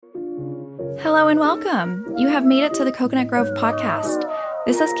Hello and welcome. You have made it to the Coconut Grove podcast.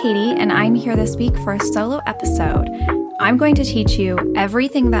 This is Katie, and I'm here this week for a solo episode. I'm going to teach you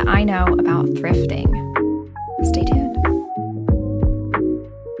everything that I know about thrifting. Stay tuned.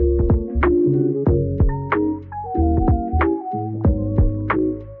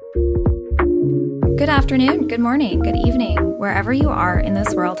 Good afternoon, good morning, good evening, wherever you are in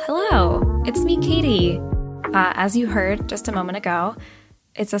this world. Hello, it's me, Katie. As you heard just a moment ago,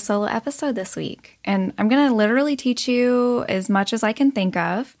 it's a solo episode this week, and I'm going to literally teach you as much as I can think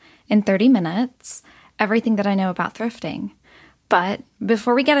of in 30 minutes, everything that I know about thrifting. But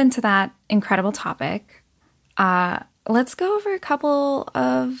before we get into that incredible topic, let's go over a couple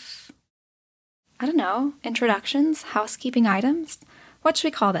of, introductions, housekeeping items. What should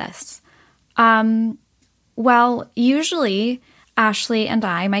we call this? Well, usually Ashley and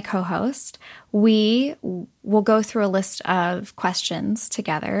I, my co-host, we will go through a list of questions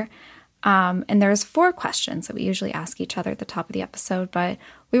together. And there's 4 questions that we usually ask each other at the top of the episode. But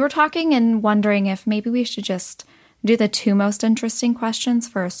we were talking and wondering if maybe we should just do the 2 most interesting questions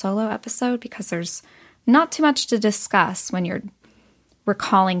for a solo episode, because there's not too much to discuss when you're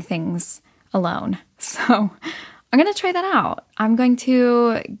recalling things alone. So I'm going to try that out. I'm going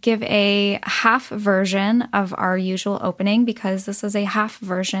to give a half version of our usual opening, because this is a half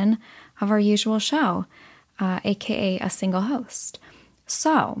version of our usual show, aka a single host.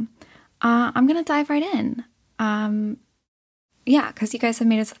 So I'm going to dive right in. Because you guys have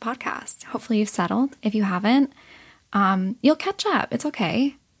made it to the podcast. Hopefully you've settled. If you haven't, you'll catch up. It's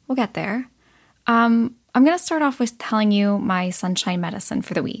okay. We'll get there. I'm going to start off with telling you my sunshine medicine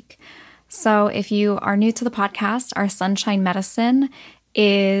for the week. So if you are new to the podcast, our sunshine medicine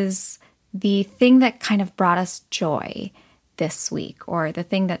is the thing that kind of brought us joy this week, or the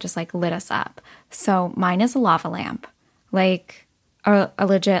thing that just lit us up. So mine is a lava lamp, like a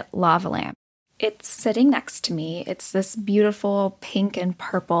legit lava lamp. It's sitting next to me. It's this beautiful pink and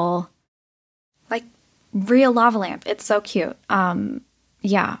purple, real lava lamp. It's so cute.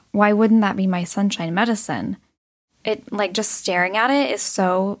 Why wouldn't that be my sunshine medicine? It, just staring at it is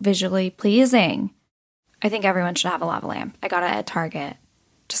so visually pleasing. I think everyone should have a lava lamp. I got it at Target.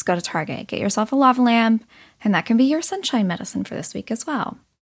 Just go to Target, get yourself a lava lamp, and that can be your sunshine medicine for this week as well.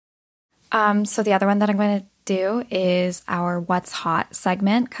 So the other one that I'm going to do is our What's Hot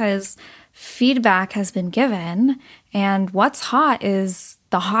segment, because feedback has been given, and What's Hot is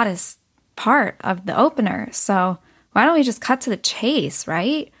the hottest part of the opener. So why don't we just cut to the chase,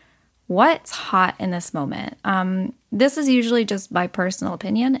 right? What's hot in this moment? This is usually just my personal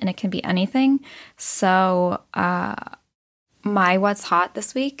opinion, and it can be anything. So my What's Hot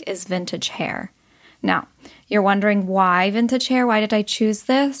this week is vintage hair. Now, you're wondering why vintage hair? Why did I choose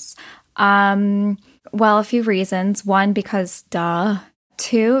this? Well, a few reasons. 1, because duh.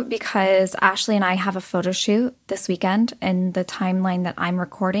 2, because Ashley and I have a photo shoot this weekend in the timeline that I'm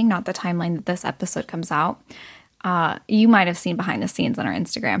recording, not the timeline that this episode comes out. You might have seen behind the scenes on our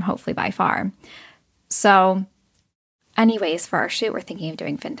Instagram, hopefully by far. So anyways, for our shoot, we're thinking of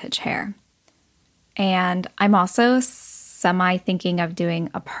doing vintage hair. And I'm also semi-thinking of doing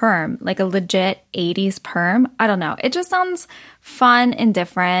a perm, like a legit 80s perm. I don't know. It just sounds fun and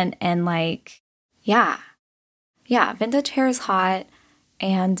different and vintage hair is hot.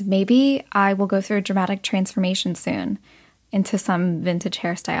 And maybe I will go through a dramatic transformation soon into some vintage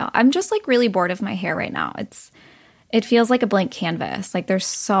hairstyle. I'm just really bored of my hair right now. It feels like a blank canvas. There's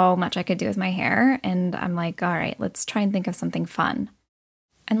so much I could do with my hair, and I'm all right, let's try and think of something fun.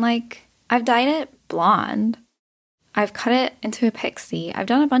 And I've dyed it blonde. I've cut it into a pixie. I've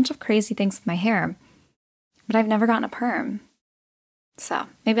done a bunch of crazy things with my hair, but I've never gotten a perm. So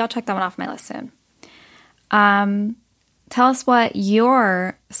maybe I'll check that one off my list soon. Tell us what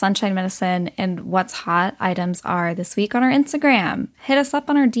your sunshine medicine and what's hot items are this week on our Instagram. Hit us up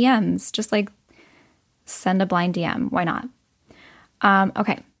on our DMs. Just send a blind DM. Why not?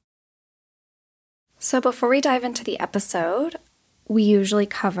 Okay. So before we dive into the episode, we usually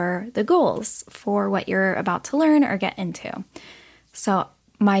cover the goals for what you're about to learn or get into. So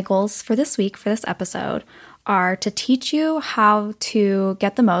my goals for this week, for this episode, are to teach you how to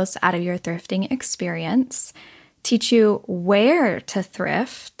get the most out of your thrifting experience, teach you where to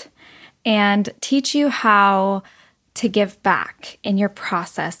thrift, and teach you how to give back in your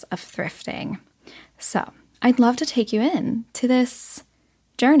process of thrifting. So I'd love to take you in to this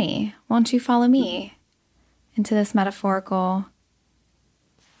journey. Won't you follow me into this metaphorical,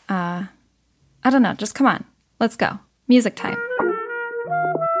 just come on. Let's go. Music time.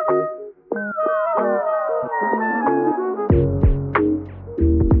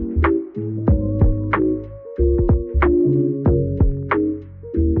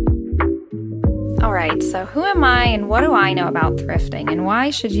 All right, so who am I and what do I know about thrifting and why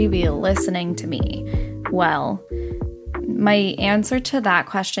should you be listening to me? Well, my answer to that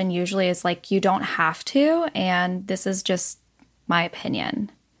question usually is like, you don't have to, and this is just my opinion.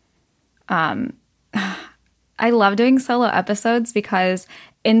 I love doing solo episodes because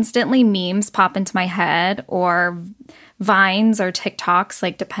instantly memes pop into my head, or Vines or TikToks,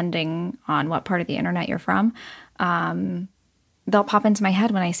 like depending on what part of the internet you're from. They'll pop into my head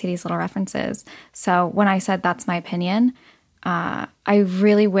when I see these little references. So when I said that's my opinion, I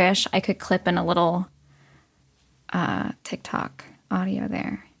really wish I could clip in a little TikTok audio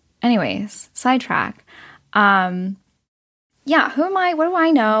there. Anyways, sidetrack. Yeah, who am I? What do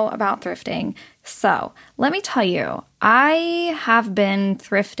I know about thrifting? So let me tell you, I have been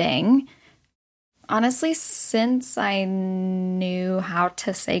thrifting, honestly, since I knew how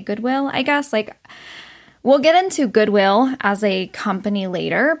to say Goodwill, I guess. Like, we'll get into Goodwill as a company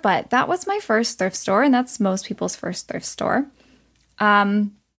later, but that was my first thrift store, and that's most people's first thrift store.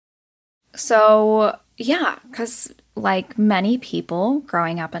 So yeah, because like many people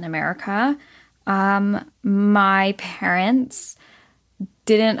growing up in America, my parents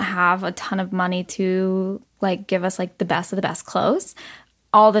didn't have a ton of money to like give us like the best of the best clothes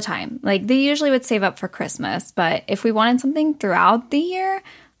all the time. Like they usually would save up for Christmas, but if we wanted something throughout the year,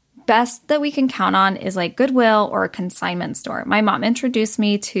 best that we can count on is like Goodwill or a consignment store. My mom introduced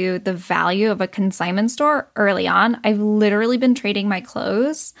me to the value of a consignment store early on. I've literally been trading my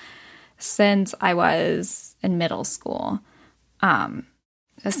clothes since I was in middle school.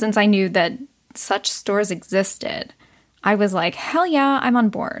 Since I knew that such stores existed, I was like, hell yeah, I'm on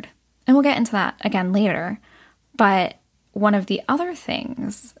board. And we'll get into that again later. But one of the other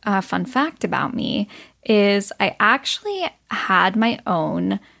things, fun fact about me, is I actually had my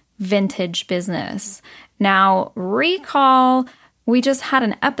own vintage business. Now, recall, we just had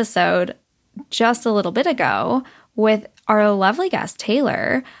an episode just a little bit ago with our lovely guest,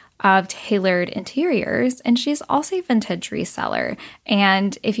 Taylor, of Tailored Interiors, and she's also a vintage reseller.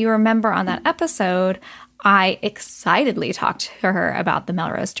 And if you remember on that episode, I excitedly talked to her about the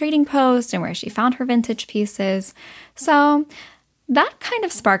Melrose Trading Post and where she found her vintage pieces. So that kind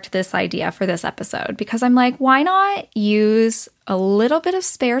of sparked this idea for this episode, because I'm like, why not use a little bit of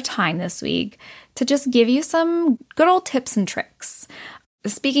spare time this week to just give you some good old tips and tricks.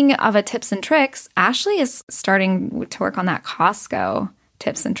 Speaking of a tips and tricks, Ashley is starting to work on that Costco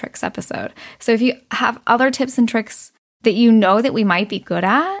tips and tricks episode. So if you have other tips and tricks that you know that we might be good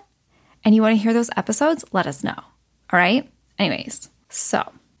at and you want to hear those episodes, let us know. All right? Anyways,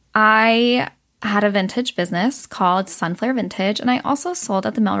 so I had a vintage business called Sunflare Vintage, and I also sold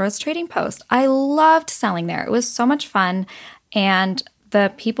at the Melrose Trading Post. I loved selling there. It was so much fun, and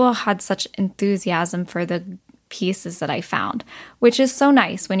the people had such enthusiasm for the pieces that I found, which is so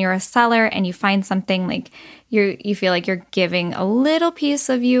nice when you're a seller and you find something, like you feel like you're giving a little piece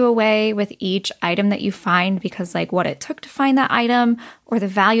of you away with each item that you find, because like what it took to find that item, or the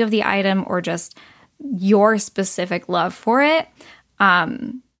value of the item, or just your specific love for it.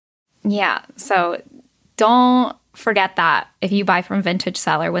 Yeah, so don't forget that if you buy from Vintage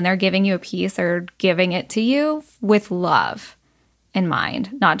Seller, when they're giving you a piece, they're giving it to you with love in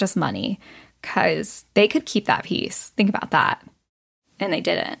mind, not just money, because they could keep that piece. Think about that. And they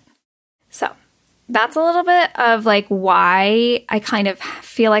didn't. So that's a little bit of like why I kind of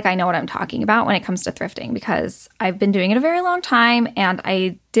feel like I know what I'm talking about when it comes to thrifting, because I've been doing it a very long time, and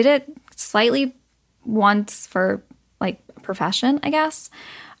I did it slightly once for like a profession, I guess,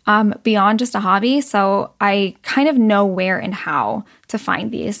 beyond just a hobby. So I kind of know where and how to find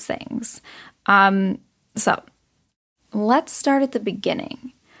these things. So let's start at the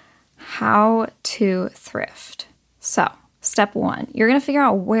beginning. How to thrift. So step one, you're going to figure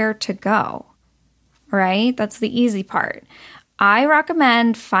out where to go, right? That's the easy part. I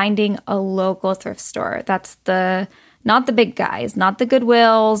recommend finding a local thrift store. That's not the big guys, not the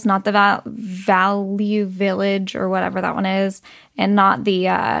Goodwills, not the Value Village or whatever that one is, and not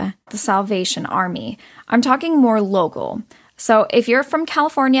the Salvation Army. I'm talking more local. So if you're from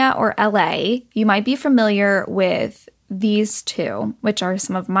California or LA, you might be familiar with these two, which are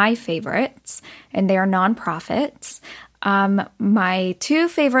some of my favorites, and they are nonprofits. My two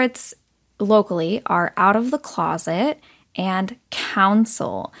favorites locally are Out of the Closet and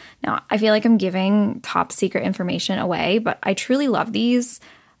Council. Now, I feel like I'm giving top secret information away, but I truly love these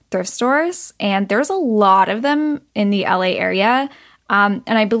thrift stores, and there's a lot of them in the LA area, and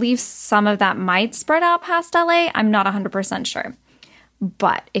I believe some of that might spread out past LA. I'm not 100% sure.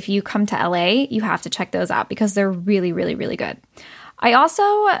 But if you come to LA, you have to check those out because they're really, really, really good. I also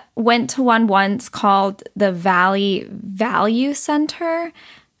went to one once called the Valley Value Center.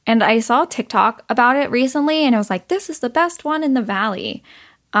 And I saw TikTok about it recently, and it was like, this is the best one in the valley.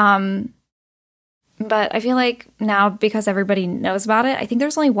 But I feel like now, because everybody knows about it, I think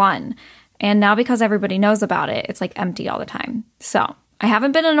there's only one. And now because everybody knows about it, it's like empty all the time. So I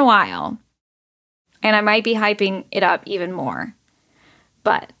haven't been in a while, and I might be hyping it up even more.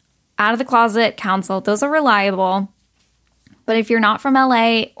 But Out of the Closet, Council, those are reliable. But if you're not from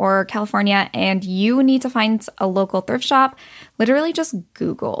LA or California and you need to find a local thrift shop, literally just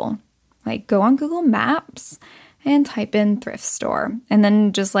Google. Like, go on Google Maps and type in thrift store. And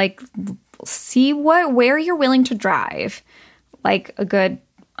then just like see where you're willing to drive. Like a good,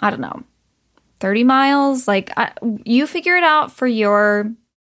 I don't know, 30 miles. Like, you figure it out for your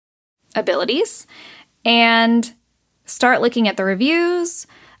abilities and start looking at the reviews.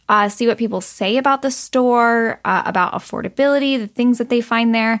 See what people say about the store, about affordability, the things that they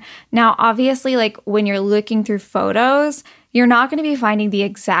find there. Now, obviously, like when you're looking through photos, you're not going to be finding the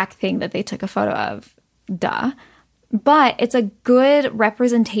exact thing that they took a photo of. Duh. But it's a good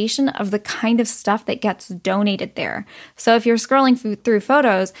representation of the kind of stuff that gets donated there. So if you're scrolling through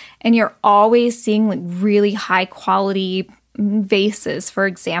photos and you're always seeing like really high quality vases, for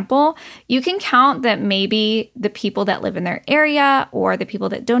example, you can count that maybe the people that live in their area or the people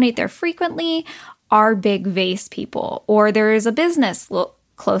that donate there frequently are big vase people, or there is a business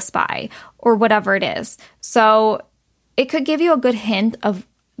close by, or whatever it is. So it could give you a good hint of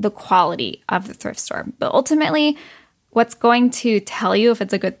the quality of the thrift store. But ultimately, what's going to tell you if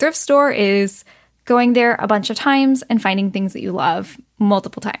it's a good thrift store is going there a bunch of times and finding things that you love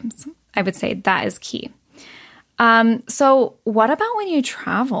multiple times. I would say that is key. So what about when you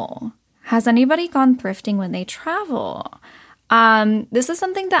travel? Has anybody gone thrifting when they travel? This is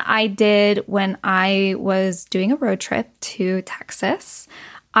something that I did when I was doing a road trip to Texas.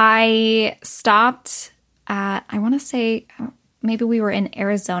 I stopped at, I want to say, maybe we were in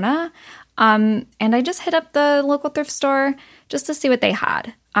Arizona, and I just hit up the local thrift store just to see what they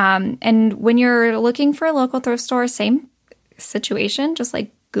had. And when you're looking for a local thrift store, same situation, just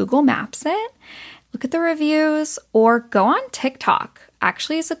like Google Maps it. Look at the reviews or go on TikTok.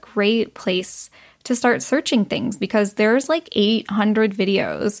 Actually, it's a great place to start searching things because there's like 800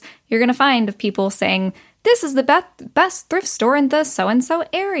 videos you're going to find of people saying, this is the best thrift store in the so-and-so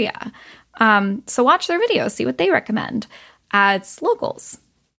area. So watch their videos, see what they recommend as locals.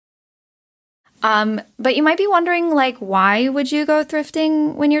 But you might be wondering, like, why would you go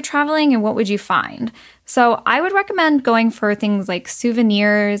thrifting when you're traveling and what would you find? So I would recommend going for things like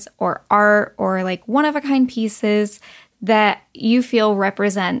souvenirs or art or like one-of-a-kind pieces that you feel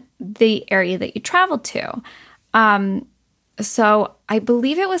represent the area that you traveled to. So I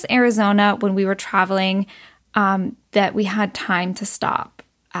believe it was Arizona when we were traveling that we had time to stop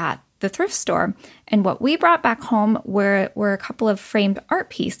at the thrift store. And what we brought back home were a couple of framed art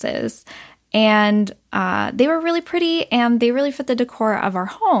pieces. And they were really pretty and they really fit the decor of our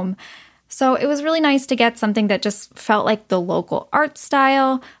home. So it was really nice to get something that just felt like the local art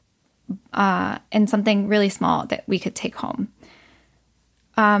style and something really small that we could take home.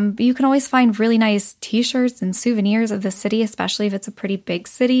 But you can always find really nice t-shirts and souvenirs of the city, especially if it's a pretty big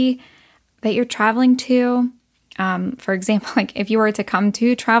city that you're traveling to. For example, like if you were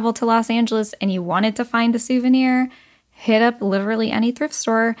to travel to Los Angeles and you wanted to find a souvenir, hit up literally any thrift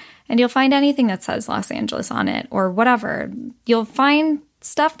store and you'll find anything that says Los Angeles on it or whatever. You'll find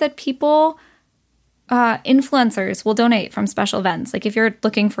stuff that people, influencers will donate from special events. Like if you're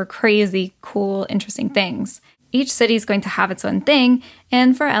looking for crazy, cool, interesting things, each city is going to have its own thing.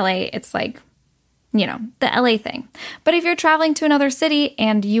 And for LA, it's like, you know, the LA thing. But if you're traveling to another city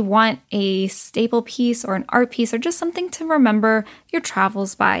and you want a staple piece or an art piece or just something to remember your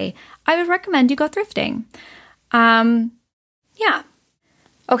travels by, I would recommend you go thrifting. Yeah.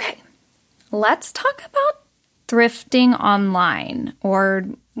 Okay. Let's talk about thrifting online or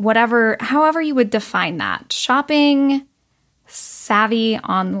whatever, however you would define that. Shopping savvy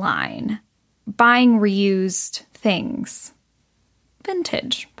online, buying reused things,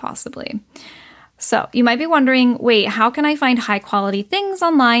 vintage possibly. So you might be wondering, wait, how can I find high quality things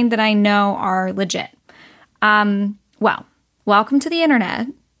online that I know are legit? Well, welcome to the internet.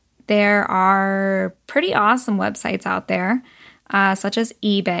 There are pretty awesome websites out there, such as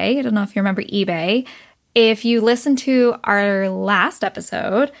eBay. I don't know if you remember eBay. If you listened to our last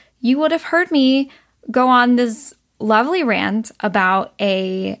episode, you would have heard me go on this lovely rant about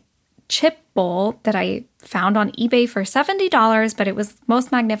a chip bowl that I found on eBay for $70, but it was the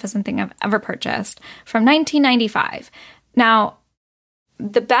most magnificent thing I've ever purchased from 1995. Now,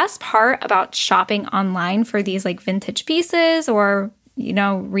 the best part about shopping online for these like vintage pieces or, you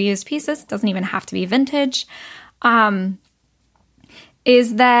know, reused pieces, it doesn't even have to be vintage,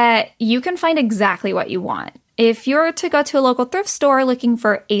 is that you can find exactly what you want. If you're to go to a local thrift store looking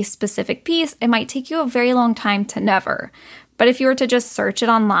for a specific piece, it might take you a very long time to never. But if you were to just search it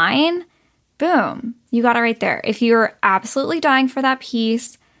online, boom, you got it right there. If you're absolutely dying for that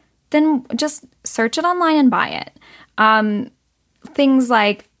piece, then just search it online and buy it. Things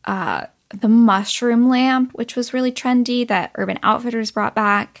like the mushroom lamp, which was really trendy, that Urban Outfitters brought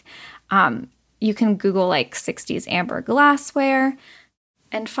back. You can Google like 60s amber glassware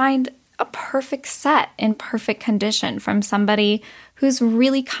and find a perfect set in perfect condition from somebody who's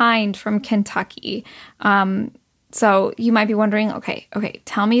really kind from Kentucky. So you might be wondering, okay,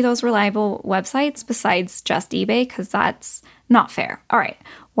 tell me those reliable websites besides just eBay, because that's not fair. All right,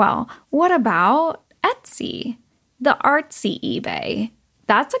 well, what about Etsy, the artsy eBay?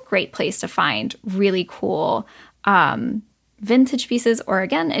 That's a great place to find really cool vintage pieces, or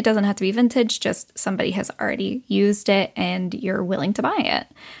again, it doesn't have to be vintage, just somebody has already used it and you're willing to buy it.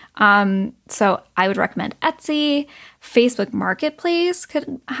 So I would recommend Etsy. Facebook Marketplace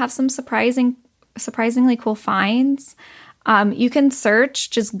could have some surprisingly cool finds. You can search,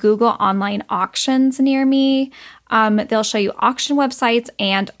 just Google online auctions near me. They'll show you auction websites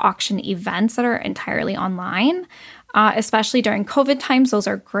and auction events that are entirely online. Especially during COVID times, those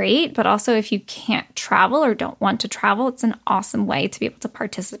are great. But also if you can't travel or don't want to travel, it's an awesome way to be able to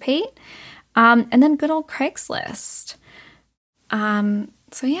participate. And then good old Craigslist.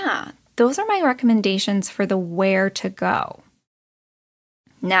 So yeah, those are my recommendations for the where to go.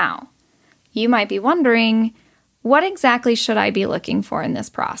 Now, you might be wondering, what exactly should I be looking for in this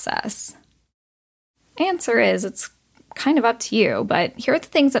process? Answer is, it's kind of up to you, but here are the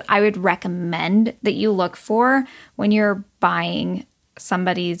things that I would recommend that you look for when you're buying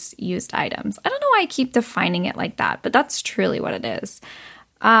somebody's used items. I don't know why I keep defining it like that, but that's truly what it is.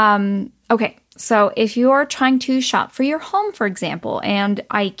 Okay, so if you're trying to shop for your home, for example, and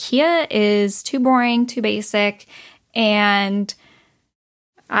IKEA is too boring, too basic, and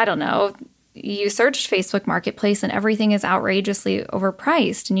I don't know, you searched Facebook Marketplace and everything is outrageously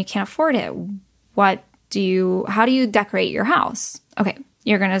overpriced and you can't afford it. How do you decorate your house? Okay,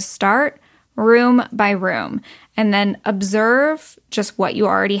 you're going to start room by room and then observe just what you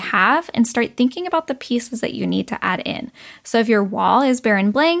already have and start thinking about the pieces that you need to add in. So if your wall is bare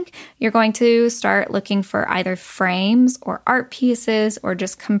and blank, you're going to start looking for either frames or art pieces or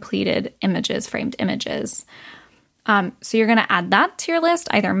just completed images, framed images. So you're going to add that to your list,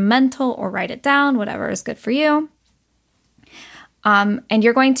 either mental or write it down, whatever is good for you. And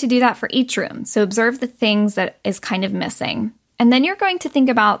you're going to do that for each room. So observe the things that is kind of missing. And then you're going to think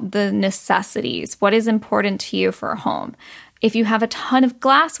about the necessities. What is important to you for a home? If you have a ton of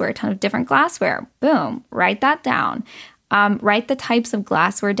glassware, a ton of different glassware, boom, write that down. Write the types of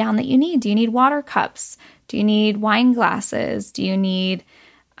glassware down that you need. Do you need water cups? Do you need wine glasses? Do you need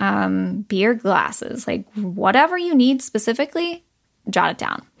beer glasses? Like whatever you need specifically, jot it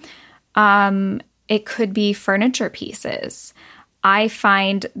down. It could be furniture pieces. I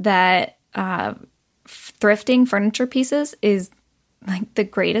find that thrifting furniture pieces is like the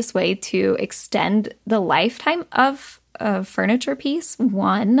greatest way to extend the lifetime of a furniture piece.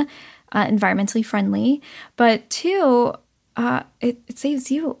 One, environmentally friendly, but two, it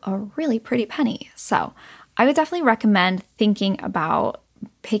saves you a really pretty penny. So I would definitely recommend thinking about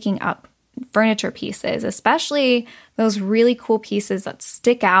picking up furniture pieces, especially those really cool pieces that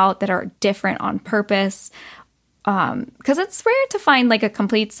stick out, that are different on purpose. Because it's rare to find like a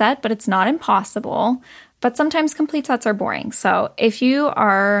complete set, but it's not impossible. But sometimes complete sets are boring. So if you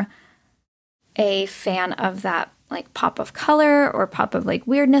are a fan of that like pop of color or pop of like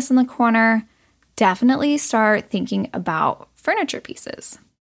weirdness in the corner, definitely start thinking about furniture pieces.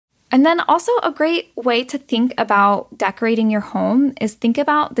 And then also a great way to think about decorating your home is think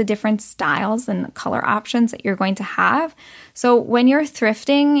about the different styles and color options that you're going to have. So when you're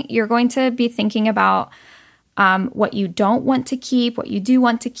thrifting, you're going to be thinking about what you don't want to keep, what you do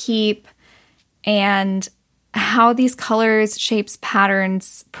want to keep, and how these colors, shapes,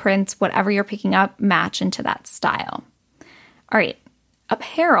 patterns, prints, whatever you're picking up, match into that style. All right,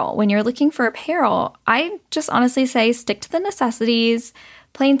 apparel. When you're looking for apparel, I just honestly say stick to the necessities,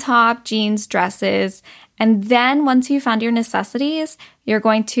 plain top, jeans, dresses, and then once you found your necessities, you're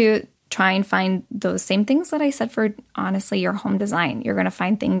going to try and find those same things that I said for, honestly, your home design. You're going to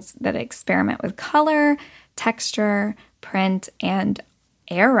find things that experiment with color, texture, print, and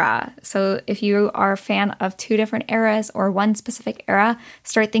era. So if you are a fan of two different eras or one specific era,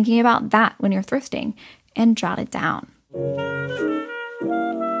 start thinking about that when you're thrifting and jot it down.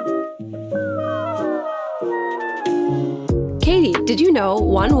 Katie, Did you know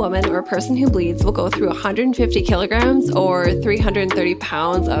one woman or person who bleeds will go through 150 kilograms or 330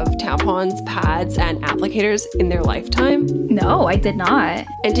 pounds of tampons, pads, and applicators in their lifetime? No, I did not.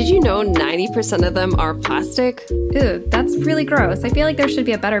 And did you know 90% of them are plastic? Ew, that's really gross. I feel like there should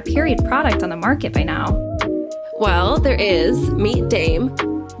be a better period product on the market by now. Well, there is. Meet Dame.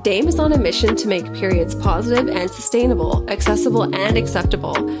 Dame is on a mission to make periods positive and sustainable, accessible and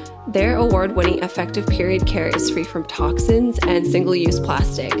acceptable. Their award-winning effective period care is free from toxins and single-use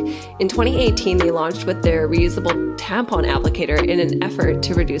plastic. In 2018, they launched with their reusable tampon applicator in an effort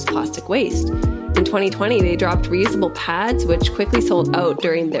to reduce plastic waste. In 2020, they dropped reusable pads, which quickly sold out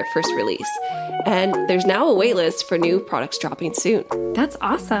during their first release. And there's now a waitlist for new products dropping soon. That's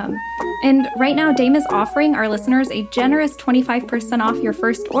awesome. And right now, Dame is offering our listeners a generous 25% off your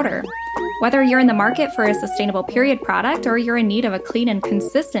first order. Whether you're in the market for a sustainable period product or you're in need of a clean and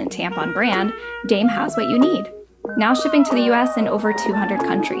consistent tampon brand, Dame has what you need. Now shipping to the US in over 200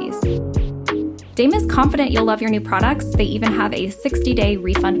 countries. Dame is confident you'll love your new products. They even have a 60-day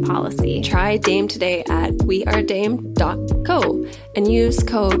refund policy. Try Dame today at wearedame.co and use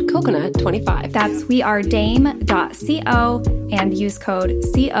code COCONUT25. That's wearedame.co and use code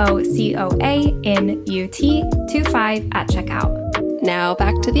COCOANUT25 at checkout. Now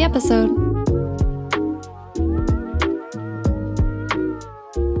back to the episode.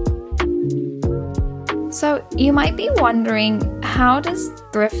 So you might be wondering, how does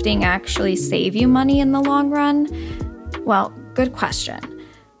thrifting actually save you money in the long run? Well, good question.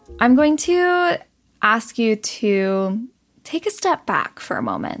 I'm going to ask you to take a step back for a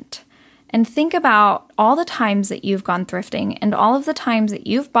moment and think about all the times that you've gone thrifting and all of the times that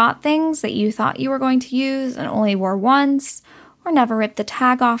you've bought things that you thought you were going to use and only wore once, or never ripped the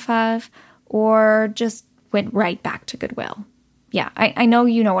tag off of, or just went right back to Goodwill. Yeah, I know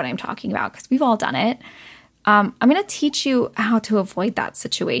you know what I'm talking about because we've all done it. I'm going to teach you how to avoid that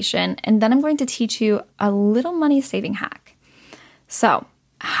situation, and then I'm going to teach you a little money-saving hack. So,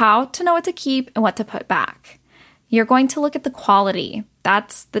 how to know what to keep and what to put back. You're going to look at the quality.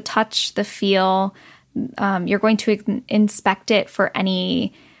 That's the touch, the feel. You're going to inspect it for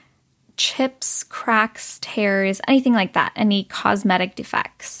any chips, cracks, tears, anything like that, any cosmetic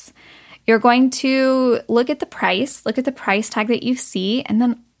defects. You're going to look at the price tag that you see, and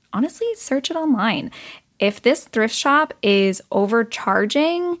then honestly, search it online. If this thrift shop is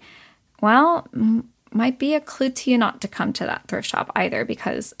overcharging, well, might be a clue to you not to come to that thrift shop either,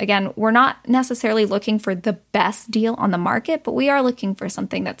 because again, we're not necessarily looking for the best deal on the market, but we are looking for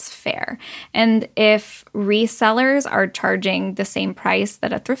something that's fair. And if resellers are charging the same price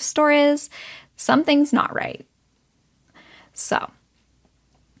that a thrift store is, something's not right. So,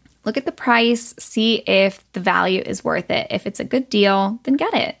 look at the price, see if the value is worth it. If it's a good deal, then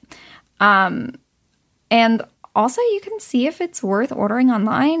get it. And also you can see if it's worth ordering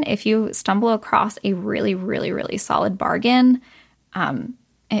online. If you stumble across a really, really, really solid bargain,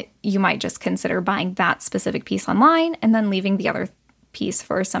 you might just consider buying that specific piece online and then leaving the other piece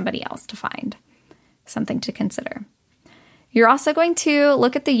for somebody else to find. Something to consider. You're also going to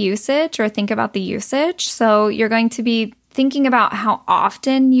look at the usage or think about the usage. So you're going to be thinking about how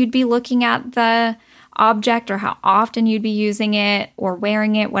often you'd be looking at the object or how often you'd be using it or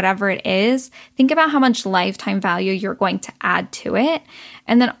wearing it, whatever it is. Think about how much lifetime value you're going to add to it.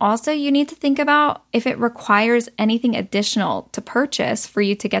 And then also you need to think about if it requires anything additional to purchase for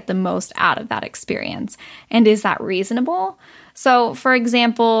you to get the most out of that experience. And is that reasonable? So for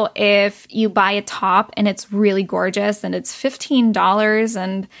example, if you buy a top and it's really gorgeous and it's $15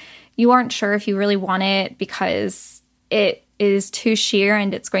 and you aren't sure if you really want it because it is too sheer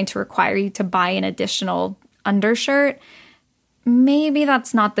and it's going to require you to buy an additional undershirt, maybe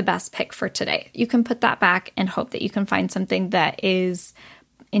that's not the best pick for today. You can put that back and hope that you can find something that is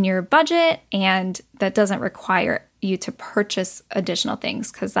in your budget and that doesn't require you to purchase additional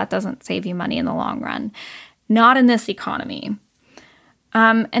things, because that doesn't save you money in the long run. Not in this economy.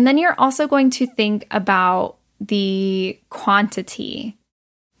 And then you're also going to think about the quantity.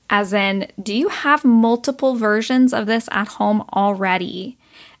 As in, do you have multiple versions of this at home already?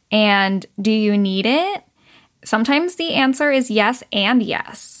 And do you need it? Sometimes the answer is yes and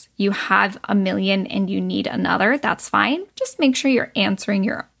yes. You have a million and you need another. That's fine. Just make sure you're answering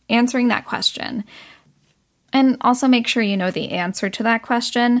that question. And also make sure you know the answer to that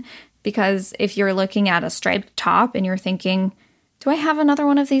question, because if you're looking at a striped top and you're thinking, do I have another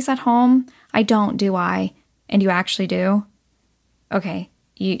one of these at home? I don't, do I? And you actually do? Okay.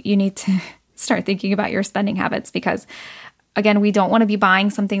 You need to start thinking about your spending habits, because, again, we don't want to be buying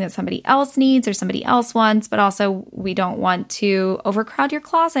something that somebody else needs or somebody else wants, but also we don't want to overcrowd your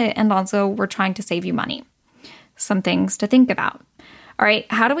closet, and also we're trying to save you money. Some things to think about. All right,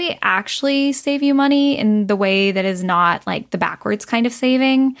 how do we actually save you money in the way that is not like the backwards kind of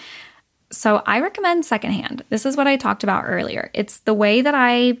saving? So I recommend secondhand. This is what I talked about earlier. It's the way that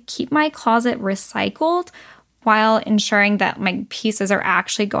I keep my closet recycled while ensuring that my pieces are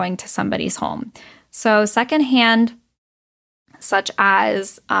actually going to somebody's home. So secondhand, such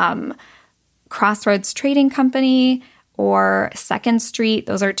as Crossroads Trading Company or Second Street.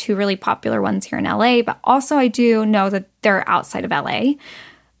 Those are two really popular ones here in LA, but also I do know that they're outside of LA.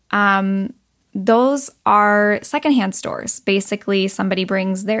 Those are secondhand stores. Basically, somebody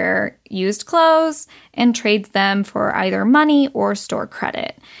brings their used clothes and trades them for either money or store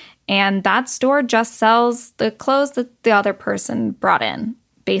credit. And that store just sells the clothes that the other person brought in,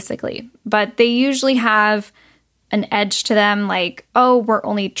 basically. But they usually have an edge to them, like, oh, we're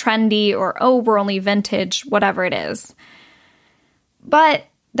only trendy, or oh, we're only vintage, whatever it is. But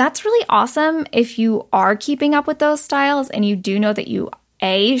that's really awesome if you are keeping up with those styles and you do know that you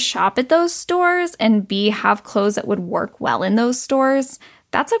A, shop at those stores, and B, have clothes that would work well in those stores.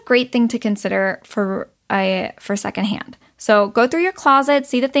 That's a great thing to consider for secondhand. So go through your closet,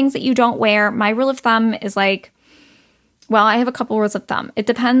 see the things that you don't wear. My rule of thumb is like, well, I have a couple rules of thumb. It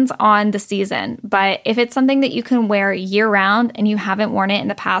depends on the season, but if it's something that you can wear year round and you haven't worn it in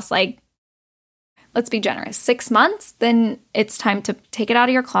the past, like, let's be generous, 6 months, then it's time to take it out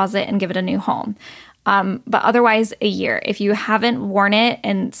of your closet and give it a new home. But otherwise, a year. If you haven't worn it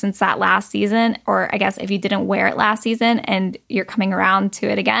and since that last season, or I guess if you didn't wear it last season and you're coming around to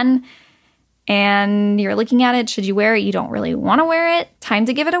it again and you're looking at it, should you wear it? You don't really want to wear it. Time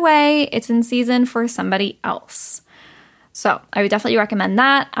to give it away. It's in season for somebody else. So I would definitely recommend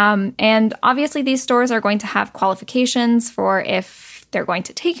that. And obviously these stores are going to have qualifications for if they're going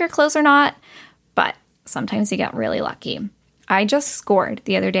to take your clothes or not, but sometimes you get really lucky. I just scored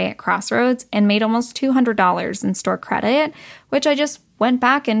the other day at Crossroads and made almost $200 in store credit, which I just went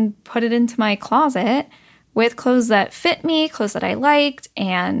back and put it into my closet with clothes that fit me, clothes that I liked,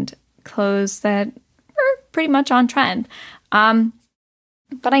 and clothes that were pretty much on trend.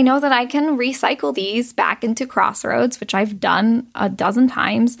 But I know that I can recycle these back into Crossroads, which I've done a dozen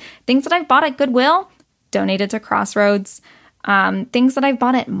times. Things that I've bought at Goodwill, donated to Crossroads. Things that I've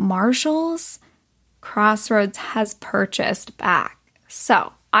bought at Marshall's, Crossroads has purchased back.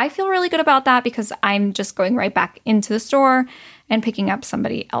 So I feel really good about that because I'm just going right back into the store and picking up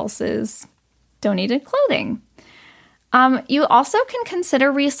somebody else's donated clothing. You also can consider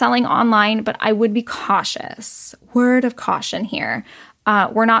reselling online, but I would be cautious. Word of caution here.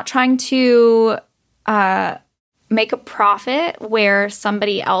 We're not trying to make a profit where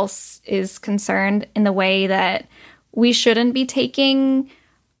somebody else is concerned in the way that we shouldn't be taking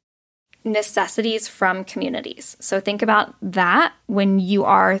necessities from communities. So think about that when you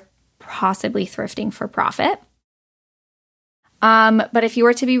are possibly thrifting for profit. But if you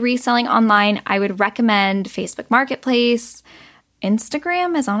were to be reselling online, I would recommend Facebook Marketplace.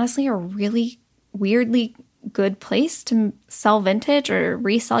 Instagram is honestly a really weirdly good place to sell vintage or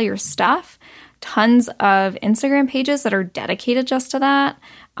resell your stuff. Tons of Instagram pages that are dedicated just to that.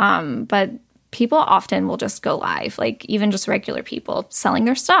 But people often will just go live, like even just regular people selling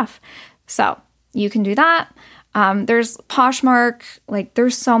their stuff. So you can do that. There's Poshmark, like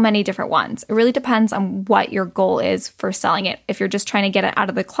there's so many different ones. It really depends on what your goal is for selling it. If you're just trying to get it out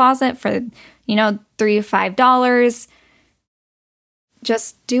of the closet for, $3 to $5,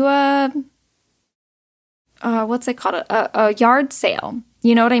 just do a what's it called? A yard sale.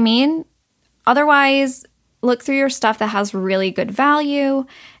 You know what I mean? Otherwise, look through your stuff that has really good value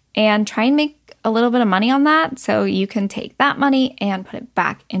and try and make a little bit of money on that so you can take that money and put it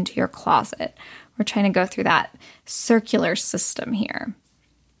back into your closet. We're trying to go through that circular system here.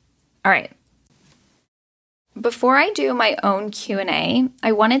 All right. Before I do my own Q&A,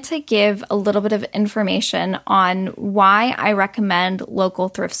 I wanted to give a little bit of information on why I recommend local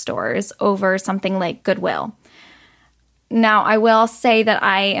thrift stores over something like Goodwill. Now, I will say that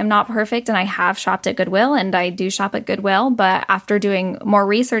I am not perfect and I have shopped at Goodwill and I do shop at Goodwill, but after doing more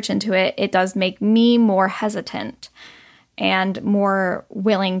research into it, it does make me more hesitant and more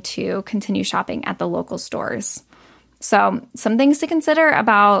willing to continue shopping at the local stores. So some things to consider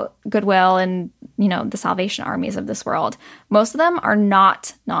about Goodwill and, the Salvation Armies of this world. Most of them are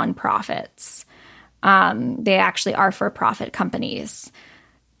not nonprofits. They actually are for-profit companies.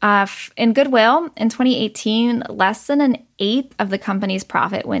 In Goodwill, in 2018, less than an eighth of the company's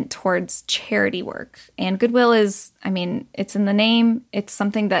profit went towards charity work. And Goodwill is, it's in the name. It's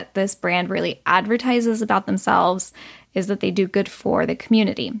something that this brand really advertises about themselves, is that they do good for the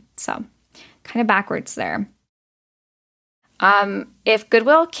community. So kind of backwards there. If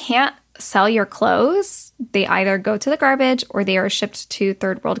Goodwill can't sell your clothes, they either go to the garbage or they are shipped to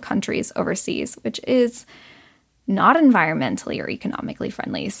third world countries overseas, which is not environmentally or economically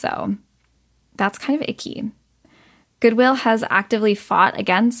friendly. So that's kind of icky. Goodwill has actively fought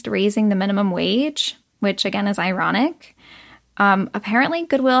against raising the minimum wage, which again is ironic. Apparently,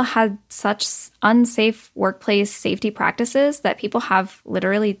 Goodwill had such unsafe workplace safety practices that people have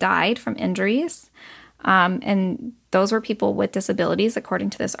literally died from injuries. And those were people with disabilities, according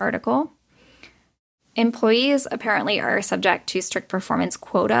to this article. Employees apparently are subject to strict performance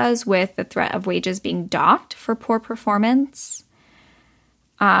quotas with the threat of wages being docked for poor performance.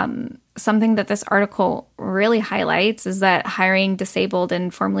 Something that this article really highlights is that hiring disabled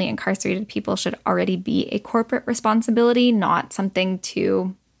and formerly incarcerated people should already be a corporate responsibility, not something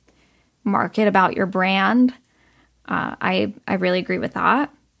to market about your brand. I really agree with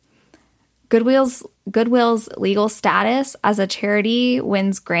that. Goodwill's legal status as a charity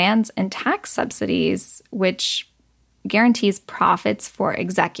wins grants and tax subsidies, which guarantees profits for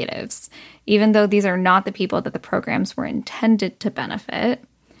executives, even though these are not the people that the programs were intended to benefit.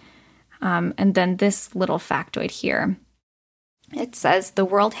 And then this little factoid here. It says the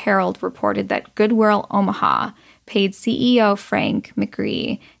World Herald reported that Goodwill Omaha paid CEO Frank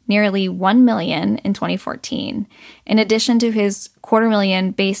McGree nearly $1 million in 2014. In addition to his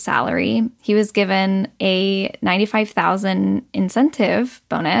 $250,000 base salary, he was given a $95,000 incentive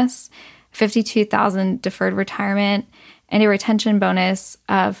bonus, $52,000 deferred retirement, and a retention bonus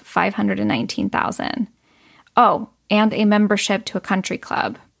of $519,000. Oh, and a membership to a country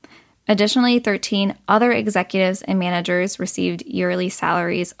club. Additionally, 13 other executives and managers received yearly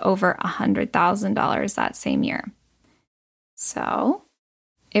salaries over $100,000 that same year. So,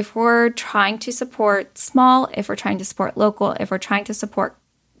 if we're trying to support small, if we're trying to support local, if we're trying to support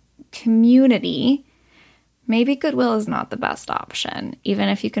community, maybe Goodwill is not the best option, even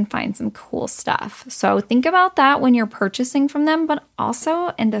if you can find some cool stuff. So think about that when you're purchasing from them, but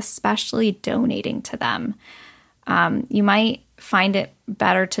also and especially donating to them. You might find it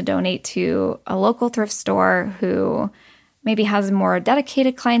better to donate to a local thrift store who maybe has a more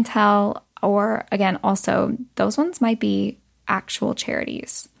dedicated clientele, or again, also those ones might be actual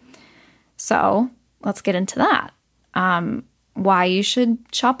charities. So let's get into that. Why you should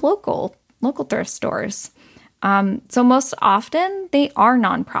shop local thrift stores. So most often they are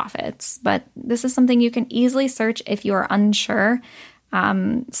nonprofits, but this is something you can easily search if you are unsure.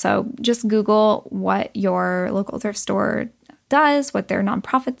 So just Google what your local thrift store does, what their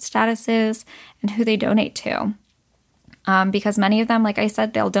nonprofit status is, and who they donate to. Because many of them, like I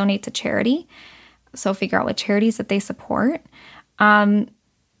said, they'll donate to charity. So figure out what charities that they support.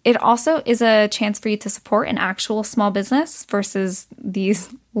 It also is a chance for you to support an actual small business versus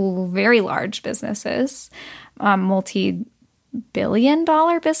these very large businesses,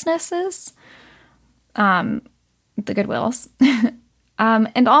 multi-billion-dollar businesses, the Goodwills.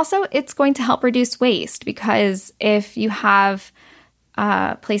 And also, it's going to help reduce waste, because if you have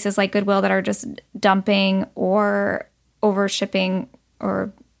places like Goodwill that are just dumping or over-shipping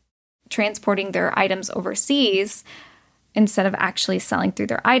or transporting their items overseas instead of actually selling through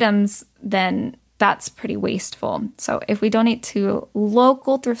their items, then that's pretty wasteful. So if we donate to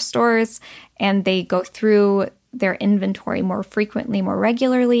local thrift stores and they go through their inventory more frequently, more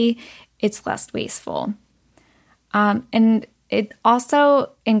regularly, it's less wasteful. And it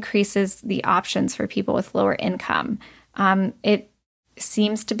also increases the options for people with lower income. It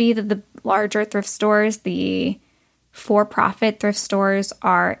seems to be that the larger thrift stores, the for-profit thrift stores,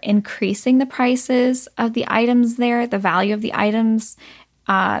 are increasing the prices of the items there, the value of the items.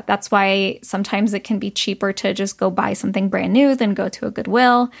 That's why sometimes it can be cheaper to just go buy something brand new than go to a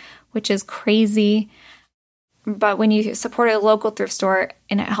Goodwill, which is crazy. But when you support a local thrift store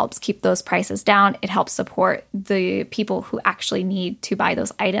and it helps keep those prices down, it helps support the people who actually need to buy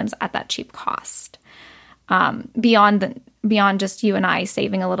those items at that cheap cost. Beyond just you and I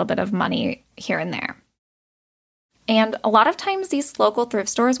saving a little bit of money here and there. And a lot of times these local thrift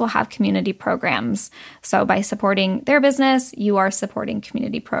stores will have community programs. So by supporting their business, you are supporting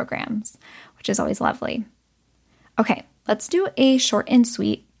community programs, which is always lovely. Okay, let's do a short and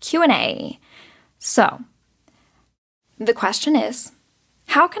sweet Q&A. So the question is,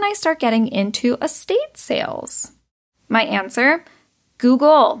 how can I start getting into estate sales? My answer,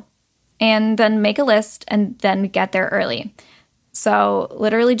 Google, and then make a list and then get there early. So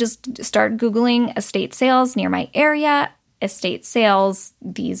literally just start Googling estate sales near my area, estate sales,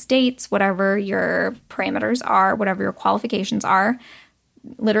 these dates, whatever your parameters are, whatever your qualifications are.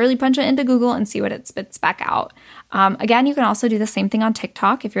 Literally punch it into Google and see what it spits back out. Again, you can also do the same thing on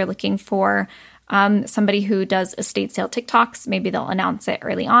TikTok if you're looking for somebody who does estate sale TikToks. Maybe they'll announce it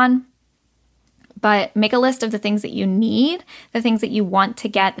early on. But make a list of the things that you need, the things that you want to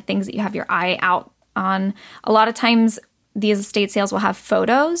get, the things that you have your eye out on. A lot of times these estate sales will have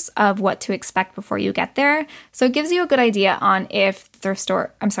photos of what to expect before you get there. So it gives you a good idea on if the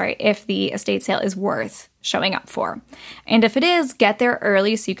estate sale is worth showing up for. And if it is, get there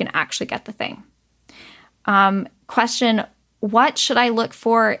early so you can actually get the thing. Question, what should I look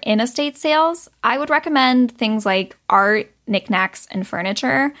for in estate sales? I would recommend things like art, knickknacks, and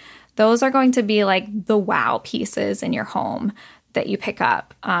furniture. Those are going to be like the wow pieces in your home that you pick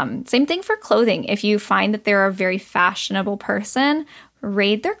up. Same thing for clothing. If you find that they're a very fashionable person,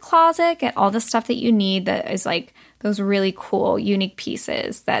 raid their closet, get all the stuff that you need that is like those really cool, unique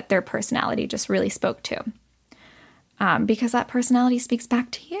pieces that their personality just really spoke to. Because that personality speaks back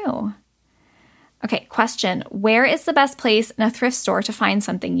to you. Okay, question. Where is the best place in a thrift store to find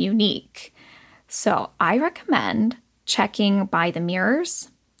something unique? So I recommend checking by the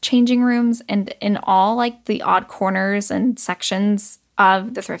mirrors, changing rooms, and in all like the odd corners and sections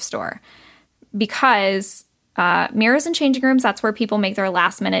of the thrift store. Because mirrors and changing rooms, that's where people make their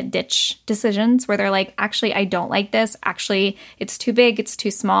last minute ditch decisions where they're like, actually, I don't like this. Actually, it's too big. It's too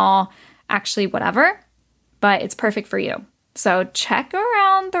small. Actually, whatever. But it's perfect for you. So check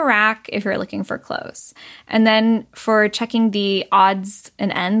around the rack if you're looking for clothes. And then for checking the odds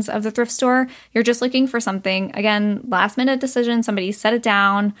and ends of the thrift store, you're just looking for something, again, last minute decision. Somebody set it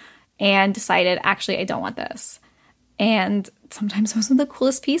down and decided, actually, I don't want this. And sometimes those are the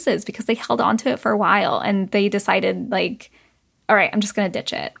coolest pieces because they held on to it for a while and they decided like, all right, I'm just going to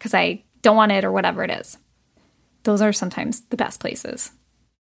ditch it because I don't want it or whatever it is. Those are sometimes the best places.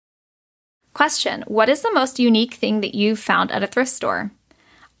 Question, what is the most unique thing that you've found at a thrift store?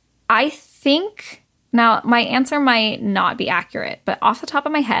 I think, now my answer might not be accurate, but off the top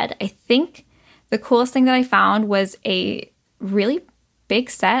of my head, I think the coolest thing that I found was a really big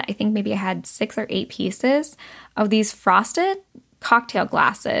set. I think maybe I had 6 or 8 pieces of these frosted cocktail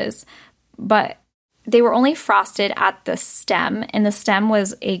glasses, but they were only frosted at the stem, and the stem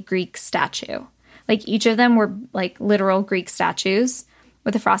was a Greek statue. Like each of them were like literal Greek statues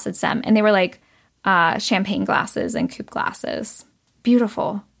with a frosted stem. And they were like champagne glasses and coupe glasses.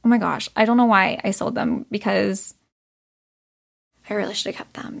 Beautiful. Oh my gosh. I don't know why I sold them because I really should have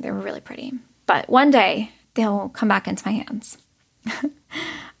kept them. They were really pretty. But one day they'll come back into my hands.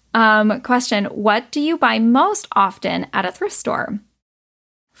 Question, what do you buy most often at a thrift store?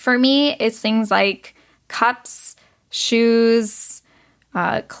 For me, it's things like cups, shoes,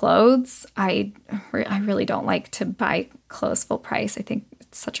 clothes. I really don't like to buy clothes full price. I think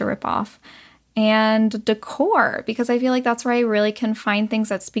it's such a ripoff. And decor, because I feel like that's where I really can find things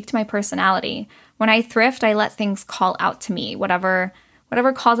that speak to my personality. When I thrift, I let things call out to me. Whatever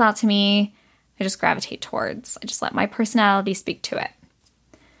calls out to me, I just gravitate towards. I just let my personality speak to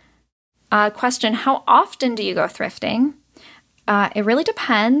it. Question, how often do you go thrifting? It really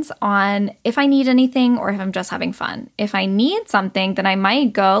depends on if I need anything or if I'm just having fun. If I need something, then I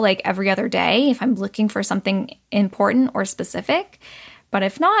might go like every other day if I'm looking for something important or specific. But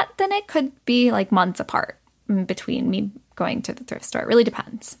if not, then it could be like months apart between me going to the thrift store. It really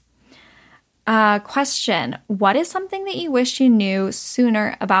depends. Question, what is something that you wish you knew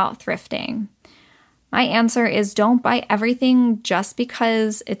sooner about thrifting? My answer is don't buy everything just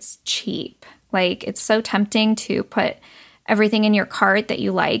because it's cheap. Like it's so tempting to put everything in your cart that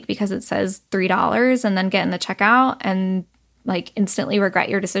you like because it says $3 and then get in the checkout and like instantly regret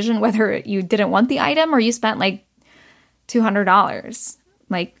your decision whether you didn't want the item or you spent like $200.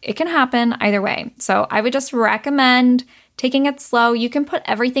 Like it can happen either way. So I would just recommend taking it slow. You can put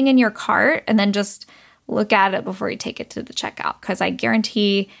everything in your cart and then just look at it before you take it to the checkout because I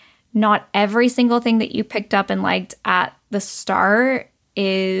guarantee not every single thing that you picked up and liked at the start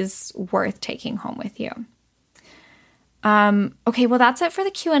is worth taking home with you. Okay, well, that's it for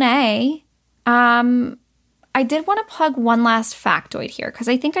the Q&A. I did want to plug one last factoid here because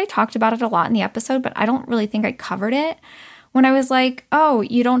I think I talked about it a lot in the episode, but I don't really think I covered it. When I was like, oh,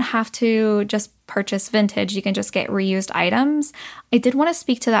 you don't have to just purchase vintage, you can just get reused items. I did want to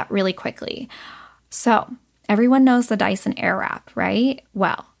speak to that really quickly. So everyone knows the Dyson Airwrap, right?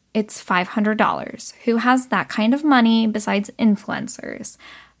 Well, it's $500. Who has that kind of money besides influencers?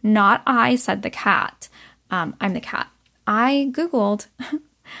 Not I, said the cat. I'm the cat. I Googled,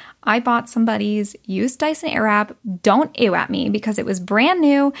 I bought somebody's used Dyson Airwrap. Don't ew at me because it was brand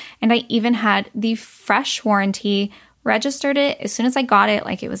new and I even had the fresh warranty, registered it as soon as I got it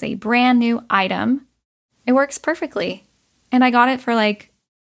like it was a brand new item. It works perfectly. And I got it for like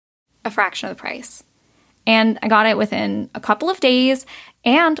a fraction of the price. And I got it within a couple of days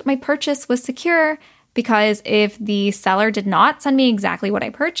and my purchase was secure because if the seller did not send me exactly what I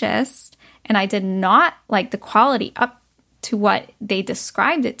purchased, and I did not like the quality up to what they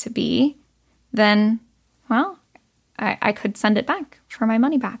described it to be, then, well, I could send it back for my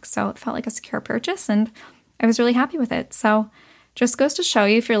money back. So it felt like a secure purchase, and I was really happy with it. So just goes to show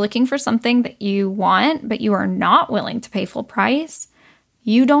you, if you're looking for something that you want, but you are not willing to pay full price,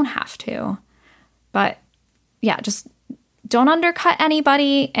 you don't have to. But yeah, just don't undercut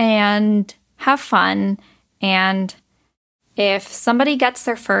anybody and have fun. And if somebody gets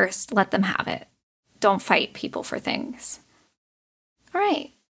there first, let them have it. Don't fight people for things. All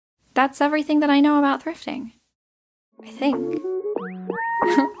right. That's everything that I know about thrifting, I think.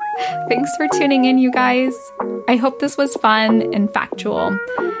 Thanks for tuning in, you guys. I hope this was fun and factual.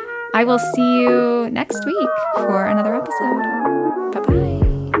 I will see you next week for another episode. Bye-bye.